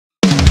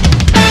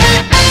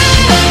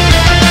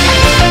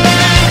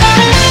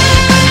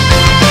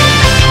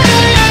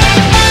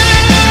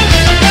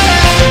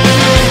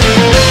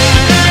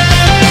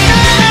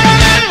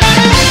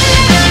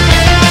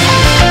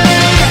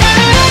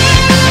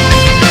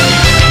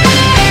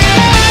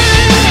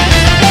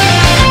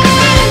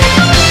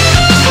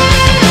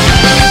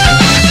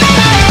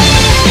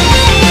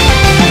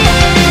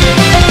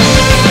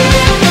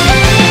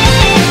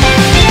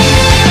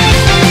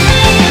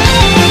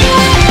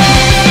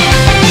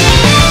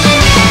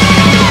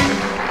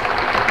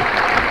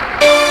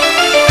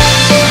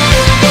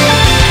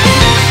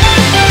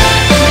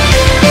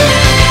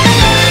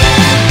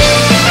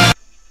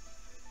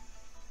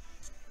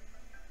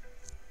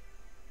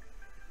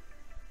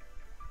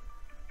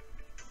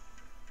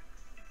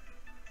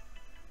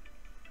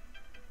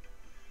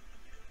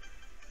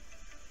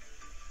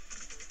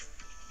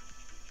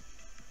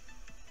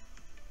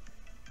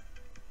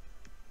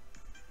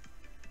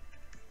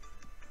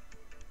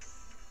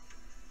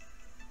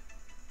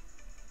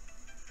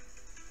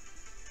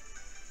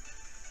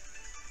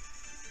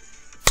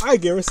Alright,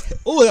 gamers.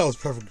 Oh, that was a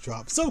perfect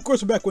drop. So, of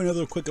course, we're back with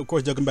another quick, of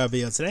course, Dokkan Battle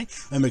video today.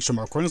 Let me make sure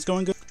my recording's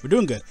going good. We're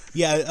doing good.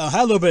 Yeah, I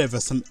had a little bit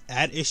of some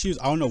ad issues.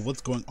 I don't know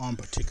what's going on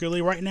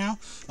particularly right now.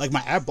 Like,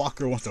 my ad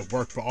blocker wants to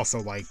work, but also,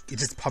 like,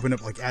 it's just popping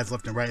up, like, ads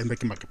left and right and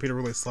making my computer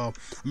really slow.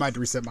 I might have to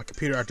reset my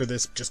computer after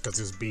this just because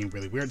it's being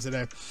really weird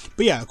today.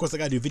 But yeah, of course, I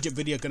got a new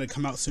video gonna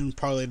come out soon,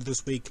 probably later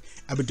this week.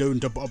 I've been doing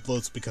double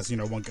uploads because, you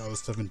know, one other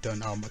stuff and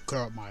done.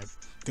 Clear up my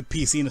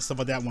PC and stuff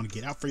like that. I want to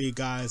get out for you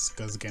guys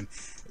because, again,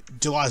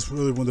 July is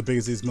really one of the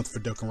biggest months for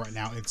Dokkan right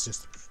now. It's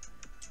just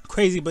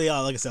crazy, but yeah,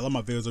 like I said, a lot of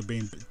my videos are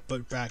being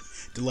put back,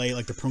 delayed,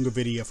 like the Prunga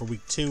video for week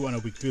 2. I know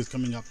week 3 is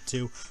coming up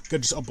too.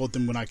 Gonna just upload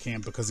them when I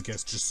can because it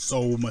gets just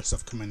so much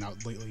stuff coming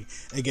out lately.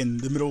 Again,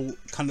 the middle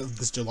kind of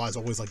this July is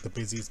always like the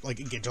busiest. Like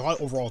again, July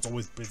overall is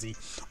always busy.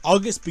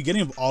 August,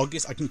 beginning of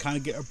August, I can kind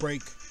of get a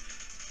break.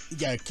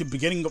 Yeah,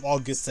 beginning of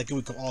August, second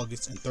week of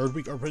August, and third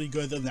week are pretty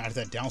good. Then after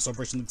that, Down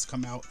Celebration links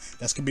come out.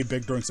 That's gonna be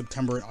big during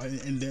September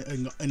and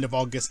end of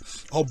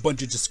August. A whole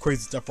bunch of just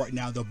crazy stuff right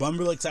now, though. But I'm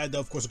really excited, though.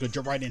 Of course, we're gonna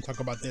jump right in and talk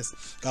about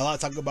this. Got a lot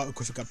to talk about. Of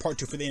course, we got part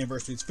 2 for the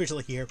anniversary. It's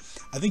officially here.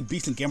 I think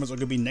Beasts and Gamers are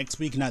gonna be next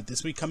week, not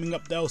this week coming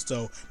up, though.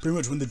 So pretty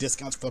much when the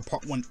discounts for the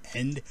part 1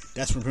 end,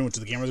 that's when pretty much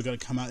the Gamers are gonna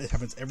come out. It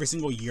happens every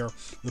single year.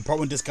 The part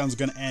 1 discounts are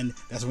gonna end.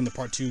 That's when the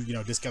part 2, you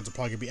know, discounts are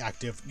probably gonna be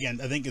active.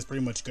 Again, I think it's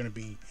pretty much gonna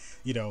be,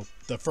 you know,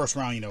 the first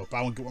round, you know, buy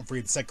one get one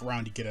free. The second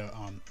round, you get a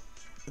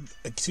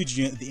speech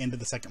unit at the end of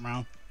the second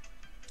round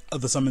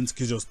of the summons,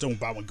 because you'll still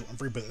buy one get one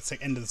free. But at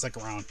the end of the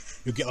second round,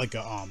 you'll get like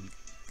a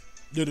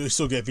you'll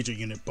still get a feature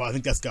unit, but I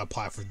think that's gonna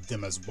apply for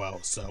them as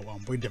well. So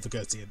we're definitely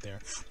gonna see it there.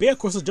 But yeah, of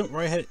course, let's jump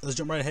right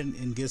ahead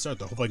and get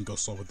started. I hope I can go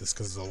slow with this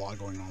because there's a lot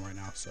going on right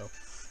now. So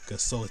gonna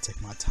slowly take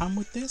my time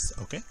with this.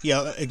 Okay,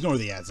 yeah, ignore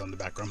the ads on the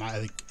background. I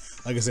think,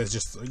 like I said, it's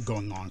just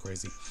going on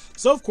crazy.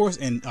 So of course,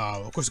 and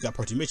of course, we got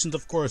part 2 missions.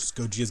 Of course,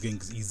 Gojia's getting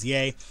his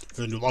EZA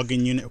for the new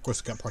login unit. Of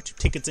course, we got part 2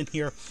 tickets in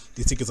here.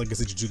 These tickets, like I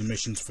said, you do the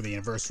missions for the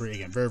anniversary.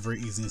 Again, very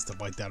easy and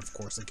stuff like that. Of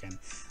course, again,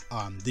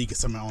 then you get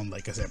some on,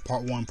 like I said,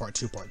 part 1, part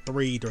 2, part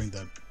 3 during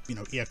the, you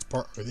know, EX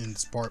part, or in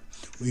this part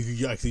where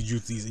you actually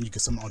use these, and you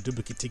can summon on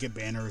duplicate ticket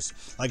banners.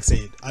 Like I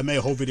said, I made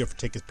a whole video for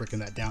tickets, breaking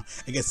that down.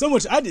 Again,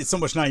 I did so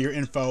much 9-year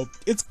info.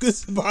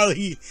 It's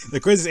probably the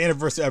craziest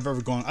anniversary I've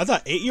ever gone. I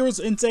thought 8 years was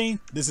insane.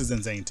 This is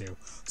insane too.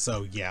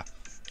 So yeah,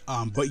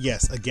 but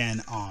yes,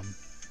 again,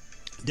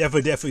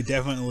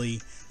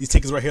 definitely these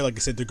tickets right here. Like I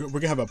said, we're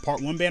gonna have a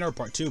part 1 banner,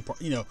 part 2,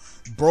 you know,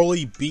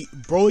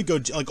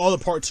 Broly, like all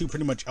the part 2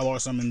 pretty much LR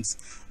summons.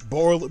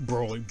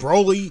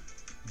 Broly,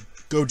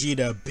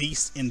 Gogeta,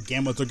 Beast, and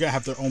Gamma, they're gonna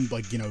have their own,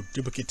 like, you know,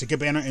 duplicate ticket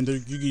banner, and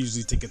you can use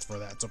these tickets for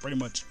that. So pretty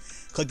much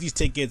collect these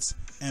tickets,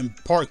 and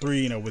part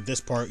 3, you know, with this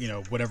part, you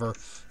know, whatever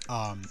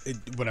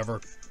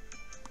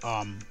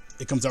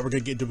it comes out, we're gonna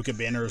get duplicate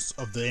banners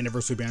of the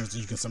anniversary banners,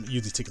 and you can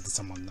use these tickets to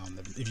someone on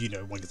them if you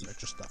know want to get some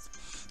extra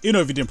stuff. You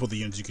know, if you didn't pull the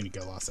units, you can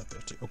get a lot of stuff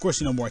there too. Of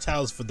course, you know, more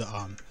titles for the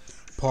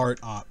for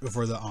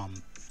the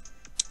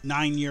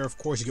 9-year. Of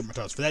course, you get more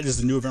titles for that. This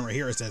is a new event right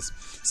here. It says,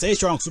 "Stay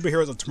strong,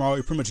 superheroes of tomorrow."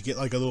 You pretty much get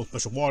like a little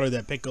special water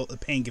that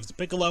Pain gives to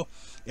Piccolo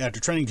after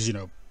training, because you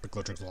know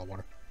Piccolo drinks a lot of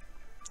water.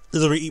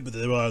 Doesn't really eat, but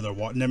they roll out of their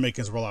water, and they're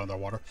making us roll out of their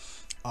water.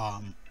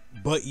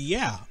 But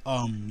yeah,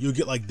 you'll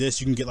get like this.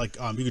 You can get like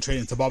you can trade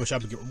into Baba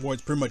Shop and get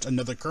rewards. Pretty much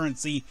another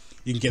currency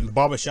you can get in the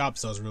Baba Shop,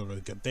 so it's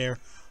really good there.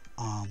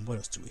 What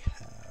else do we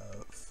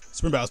have?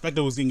 Spring Battle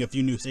Spectre was getting a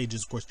few new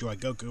stages. Of course, Joy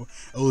Goku,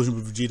 Illusion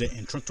with Vegeta,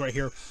 and Trunks right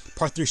here.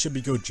 Part 3 should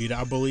be Gogeta,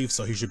 I believe,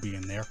 so he should be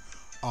in there.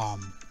 I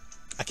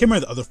can't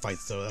remember the other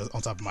fights though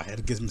on top of my head.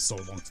 It gives me so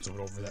long to do it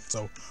over that.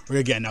 So we're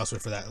gonna get an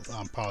announcement for that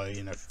probably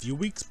in a few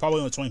weeks,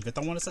 probably on the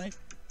 25th. I want to say.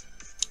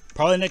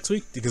 Probably next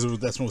week, because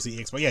that's when we'll see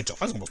EX. But yeah,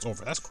 July's almost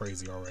over. That's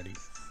crazy already.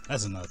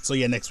 That's nuts. So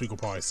yeah, next week we'll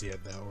probably see it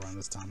though, around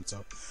this time.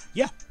 So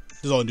yeah,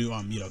 there's all new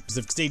you know,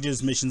 specific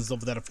stages, missions, stuff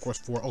like that. Of course,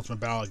 for Ultimate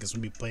Battle, I guess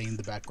we'll be playing in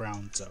the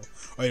background. So,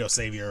 or you know,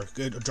 Savior,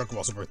 good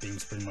DragonBall Super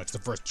themes, pretty much the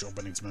first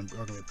openings we're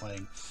gonna be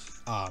playing.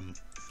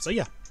 So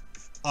yeah,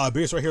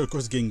 Beerus right here, of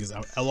course, getting his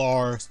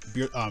LR.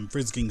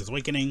 Frieza getting his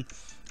Awakening.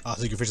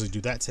 So you can officially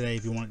do that today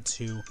if you want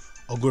to.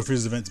 I'll go to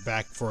Frieza's events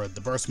back for the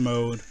burst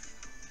mode.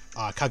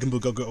 Kakambu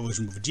Goku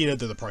Illusion with Vegeta,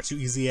 they're the part 2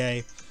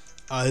 EZA.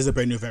 This is a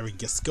brand new event where you can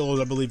get skills.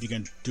 I believe you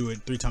can do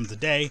it 3 times a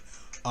day.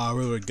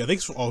 Really good. I think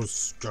it's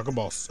for Dragon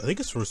Balls. I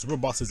think it's for super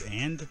bosses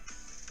and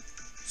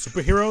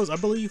superheroes, I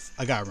believe.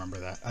 I gotta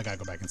remember that. I gotta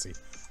go back and see.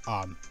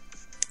 I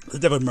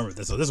definitely remember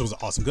this. So this was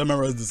awesome. I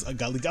remember this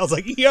got leaked. I was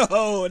like,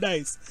 yo,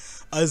 nice.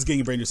 This is getting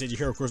a brand new stage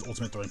here. Of course,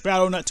 Ultimate Throwing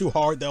Battle. Not too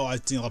hard though.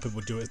 I've seen a lot of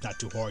people do it. It's not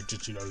too hard.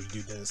 Just, you know, you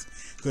do this.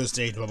 Go to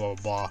stage, blah blah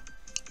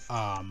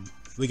blah.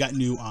 We got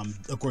new,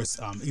 of course,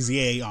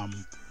 EZA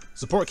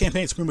support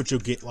campaigns. Pretty much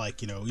you'll get,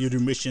 like, you know, you'll do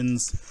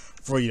missions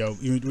for, you know,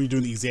 when you're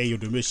doing the EZA, you'll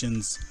do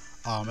missions.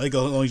 I think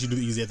as long as you do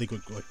the EZA, I think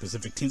with like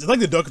specific teams. It's like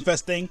the Dokkan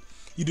Fest thing.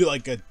 You do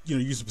like you know,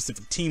 use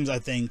specific teams, I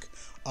think,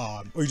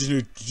 or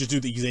you just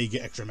do the EZA, you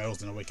get extra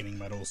medals and Awakening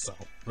medals. So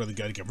really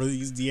good to get rid of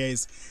these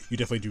EZAs. You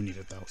definitely do need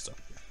it though. So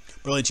yeah.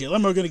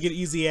 Brilliant. We're gonna get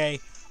EZA.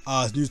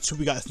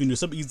 We got new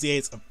sub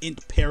EZA'S of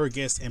Int,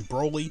 Paragus, and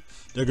Broly.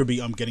 They're gonna be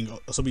getting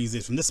sub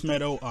EZA'S from this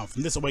medal,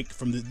 from this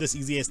this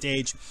EZA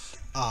stage.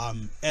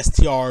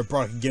 STR,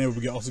 Brock again,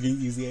 we're also getting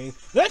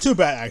EZA'S. They're not too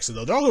bad actually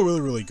though. They're all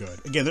really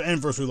good. Again, they're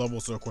anniversary level,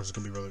 so of course it's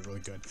gonna be really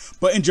good.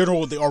 But in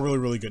general, they are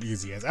really good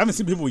EZA'S. I haven't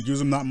seen people use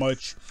them that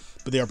much,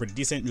 but they are pretty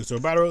decent. New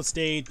Super Battle Road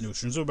stage, new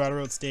Super Battle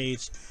Road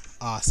stage.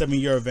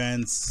 7-year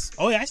events.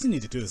 Oh yeah, I actually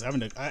need to do this. I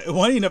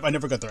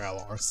never got their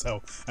LR,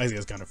 so I think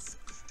it's kind of,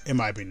 in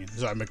my opinion.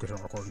 So I make return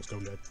recordings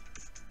going good.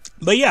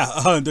 But yeah,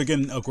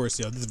 again, of course,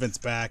 this event's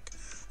back.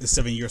 This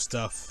 7-year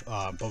stuff.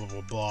 Blah blah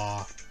blah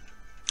blah.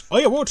 Oh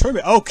yeah, World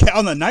Tournament. Okay,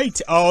 on the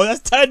night. Oh, that's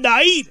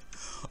tonight.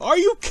 Are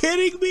you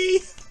kidding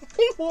me?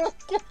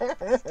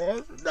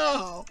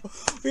 No,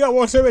 we got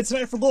World Tournament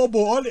tonight for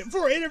Global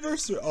for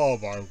anniversary. Oh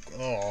my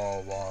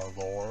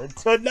lord,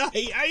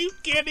 tonight? Are you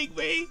kidding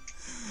me?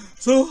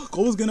 So,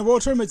 Global's getting a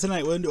World Tournament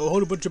tonight with a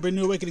whole bunch of brand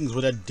new awakenings,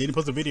 but I didn't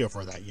post a video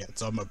for that yet,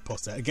 so I'm gonna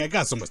post that. Again, I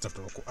got so much stuff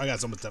to record. I got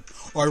so much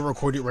stuff already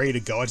recorded, ready to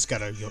go. I just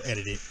gotta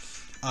edit it.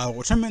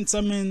 World Tournament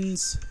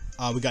summons.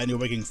 We got new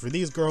awakenings for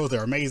these girls.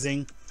 They're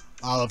amazing.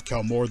 I love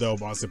Kel more though,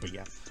 honestly, but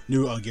yeah.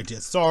 New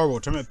Guaranteed Star,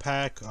 World Tournament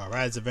pack,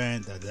 Rad's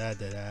event,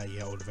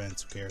 yeah, old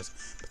events, who cares?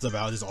 It's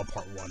about just all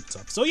part 1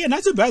 stuff. So yeah,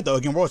 not too bad though.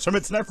 Again, World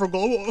Tournament tonight for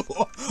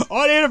Global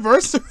on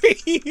anniversary.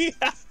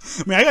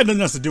 I mean, I got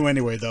nothing else to do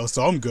anyway though,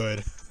 so I'm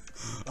good.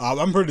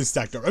 I'm pretty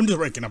stacked up. I'm just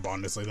ranking up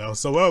honestly though.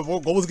 So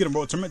Globал's getting a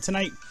World Tournament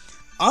tonight.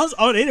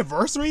 On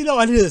anniversary though,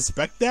 I didn't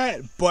expect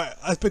that, but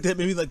I expected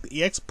maybe like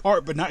the EX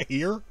part, but not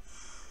here.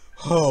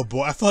 Oh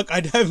boy, I feel like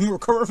I haven't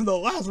recovered from the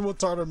last World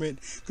Tournament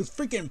because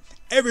freaking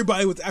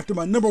everybody was after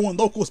my #1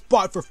 local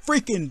spot for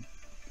freaking.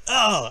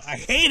 Oh, I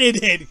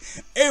hated it.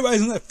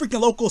 Everybody's in that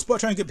freaking local spot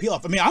trying to get peel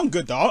off. I mean, I'm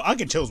good though. I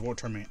can chill this World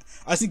Tournament.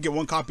 I just need to get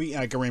 1 copy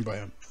and I can rainbow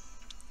him.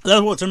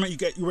 That World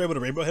Tournament, you were able to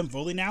rainbow him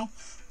fully now,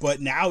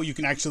 but now you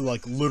can actually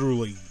like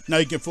literally now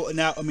you can full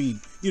now. I mean,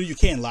 you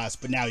can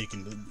last, but now you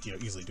can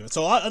easily do it.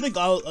 So I think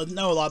I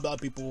know a lot of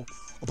people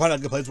are probably not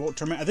gonna play this World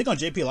Tournament. I think on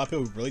JP a lot of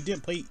people really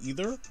didn't play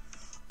either.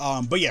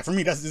 But yeah, for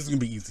me, this is gonna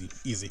be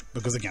easy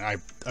because again,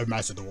 I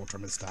mastered the World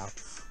Tournament style.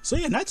 So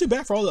yeah, not too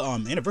bad for all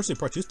the anniversary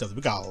part 2 stuff.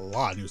 We got a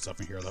lot of new stuff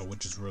in here though,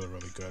 which is really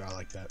good. I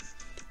like that.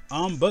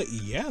 But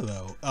yeah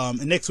though,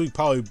 and next week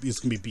probably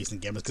is gonna be Beast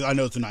and Gambits because I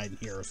know it's not in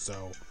here,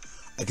 so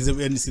because we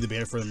didn't see the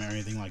banner for them or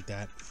anything like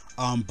that.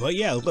 But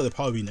yeah, it looks like they'll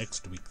probably be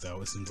next week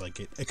though. It seems like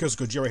it. Of course,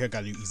 Gojira here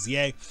got a new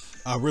EZA.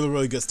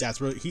 Really good stats.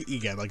 He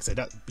again, like I said,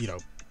 that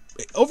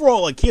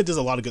overall, like he does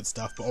a lot of good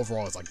stuff, but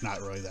overall it's like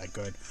not really that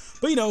good.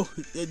 But you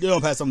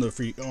don't pass on a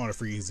free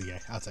EZA.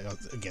 I'll say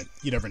again,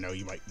 you never know,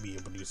 you might be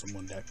able to use him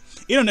one day.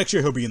 Next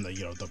year he'll be in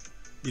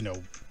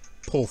the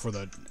pull for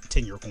the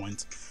 10-year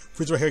coins.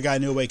 Freeze right here got a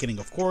new awakening,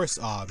 of course.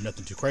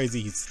 Nothing too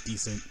crazy. He's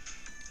decent.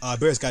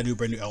 Bear's got a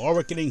brand new LR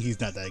awakening. He's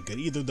not that good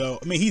either though.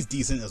 I mean, he's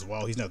decent as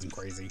well. He's nothing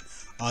crazy.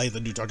 He has a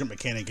new target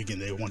mechanic. Again,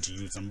 they want to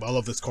use him. But I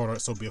love this card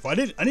art so beautiful. I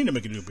need to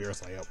make a new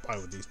Beerus layout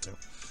probably with these two.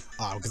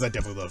 Because I do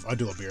love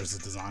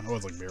Beerus' design. I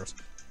always like Beerus.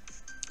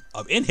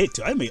 And Hit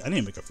too. I need to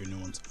make a few new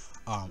ones.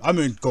 I've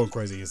been going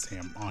crazy as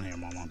him on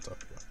stuff.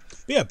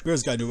 But yeah,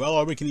 Beerus got a new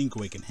LR awakening.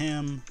 Awaken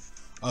him.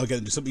 Got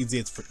to do some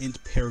EZA'S for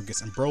Int,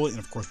 Paragus, and Broly, and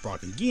of course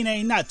Brock and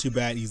Gine. Not too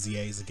bad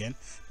EZA'S again.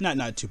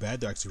 Not too bad.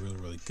 They're actually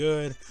really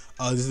good.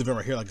 This is the event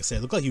right here. Like I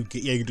said, look like you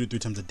can do it 3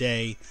 times a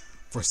day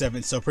for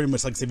 7. So pretty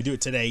much like I said, if you do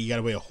it today, you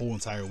gotta wait a whole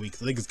entire week.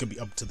 I think it's gonna be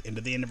up to the end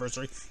of the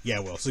anniversary. Yeah,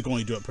 well, so you can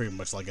only do it pretty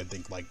much like I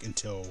think like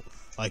until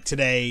like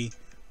today,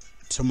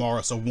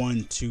 tomorrow. So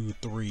 1, 2,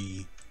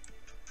 3,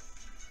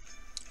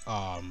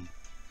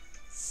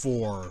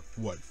 4,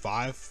 what,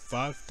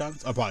 5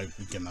 times? I'm probably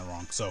getting that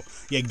wrong. So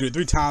yeah, you can do it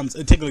 3 times.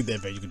 And technically the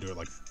event you can do it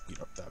like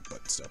that,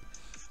 but still.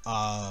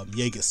 Yeah,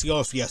 you get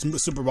COs, yeah,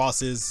 super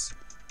bosses,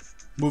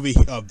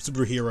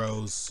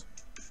 superheroes.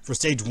 For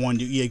stage 1,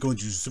 you go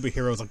into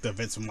superheroes like the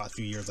events from the last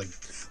few years. Like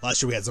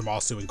last year we had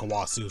Zamasu and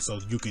Kawasu, so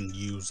you can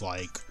use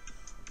like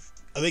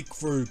I think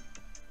for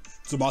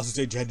Zamasu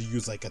stage you had to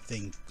use like a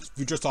thing.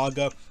 Future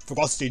Saga. For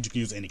Kawasu stage you can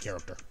use any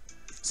character.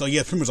 So yeah,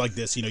 it's pretty much like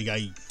this. You got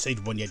stage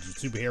 1, you had to use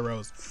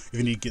superheroes. If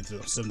you need to get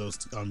to some of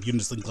those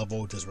Units Link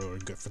level, which is really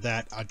good for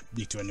that. I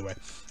need to anyway.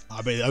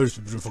 But I was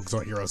focused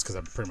on heroes because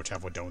I'm pretty much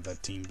halfway done with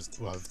that team.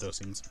 Well, those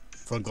teams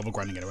for like level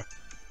grinding anyway.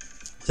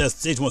 So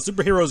stage 1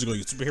 superheroes, you go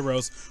use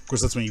superheroes. Of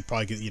course, that's when you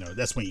probably get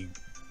that's when you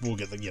will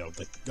get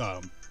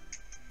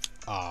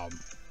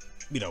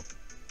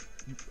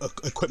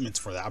equipments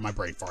for that. My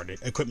brain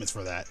farted. Equipments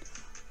for that.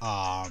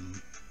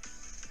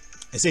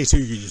 And stage 2,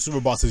 you can use super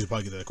bosses. You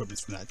probably get the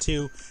equipments from that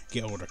too.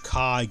 Get over to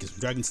Kai, get some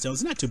dragon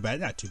stones. Not too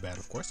bad,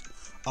 of course.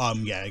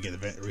 Yeah, again,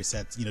 event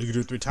resets. You can do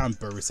it 3 times,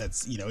 but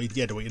resets. You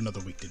had to wait another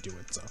week to do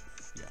it. So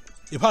yeah,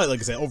 you probably, like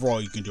I said, overall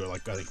you can do it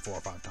like I think 4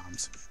 or 5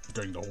 times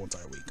during the whole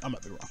entire week. I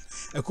might be wrong.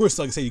 And of course,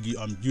 like I said, you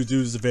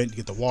do this event, you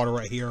get the water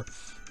right here.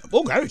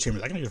 Oh, gravity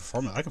chambers. I can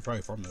farm it. I can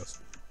probably farm those.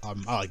 I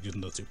like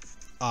using those too.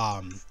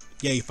 Yeah,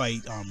 you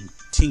fight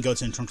Teen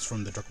Goten and Trunks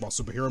from the Dragon Ball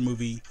superhero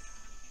movie.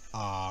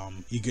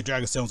 You get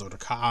Dragon Stones or the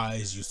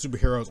Kais, use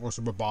superheroes or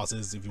super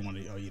bosses if you want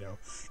to,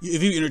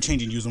 if you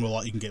interchange and use them a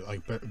lot, you can get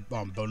like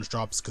bonus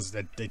drops because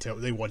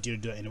they want you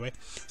to do it anyway.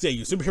 So yeah,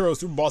 use superheroes,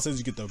 super bosses,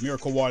 you get the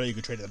Miracle Water, you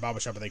can trade at the Baba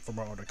Shop, I think, for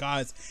more other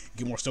Kais, you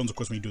get more stones, of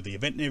course, when you do the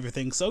event and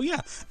everything. So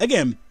yeah,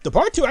 again, the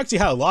part 2 actually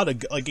had a lot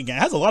of, it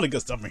has a lot of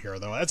good stuff in here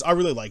though. I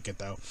really like it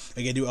though.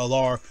 Again, do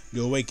LR,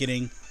 new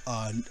Awakening,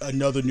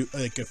 another new,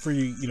 like a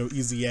free,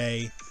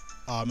 EZA.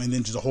 And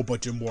then just a whole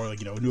bunch of more,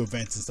 new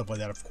events and stuff like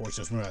that, of course.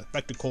 Just remember that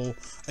Spectacle.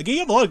 Again, you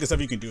have a lot of good stuff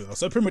you can do, though.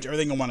 So pretty much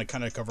everything I want to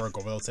kind of cover and go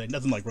over, let's say.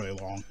 Nothing, like, really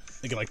long.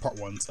 Again, like, part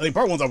 1s. I think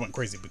part 1s I went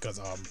crazy because,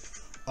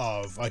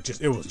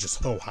 it was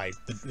just so hype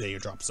the day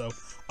it dropped. So,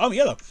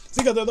 yeah, though.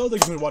 See you guys there, though.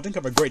 Thanks for watching.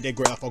 Have a great day,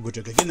 great life. I'll go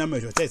check again. I'm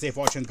going to stay safe,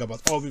 watching. God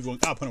bless all of you. Going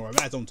out, putting our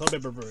masks on, tell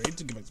everybody,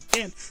 give us a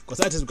can. Because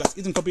that is, because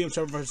Ethan Company,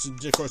 Trevor versus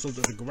Discord, so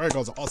the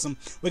Guerreros are awesome.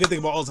 We can think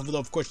about all this stuff,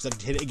 of course, just like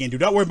to hit it again. Do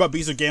not worry about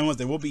Beast or Gammas.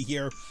 They will be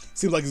here.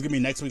 Seems like it's going to be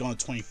next week on the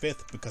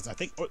 25th, because I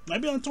think, or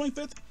maybe on the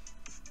 25th?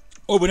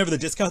 Or whenever the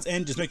discounts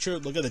end, just make sure,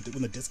 look at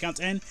when the discounts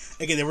end.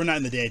 Again, they were not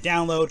in the day of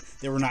download.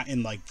 They were not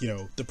in, like,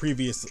 the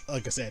previous,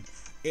 like I said,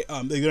 they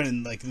weren't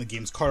in, like, in the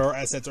game's card or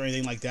assets or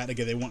anything like that.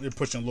 Again, they're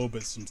pushing a little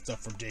bit some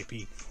stuff from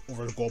JP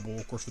over to Global,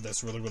 of course, for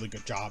this really, really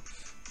good job.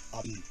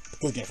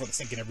 Again, for the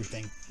sync and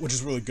everything, which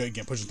is really good.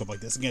 Again, pushing stuff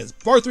like this. Again, it's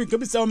part 3 could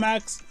be 7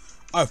 max.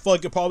 I feel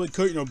like it probably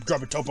could,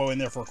 drop a topo in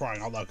there for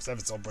crying out loud, because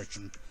 7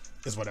 celebration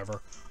is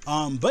whatever.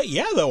 But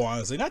yeah, though,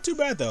 honestly, not too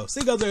bad, though.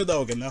 See you guys there,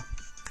 though, again, though.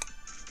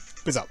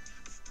 Peace out.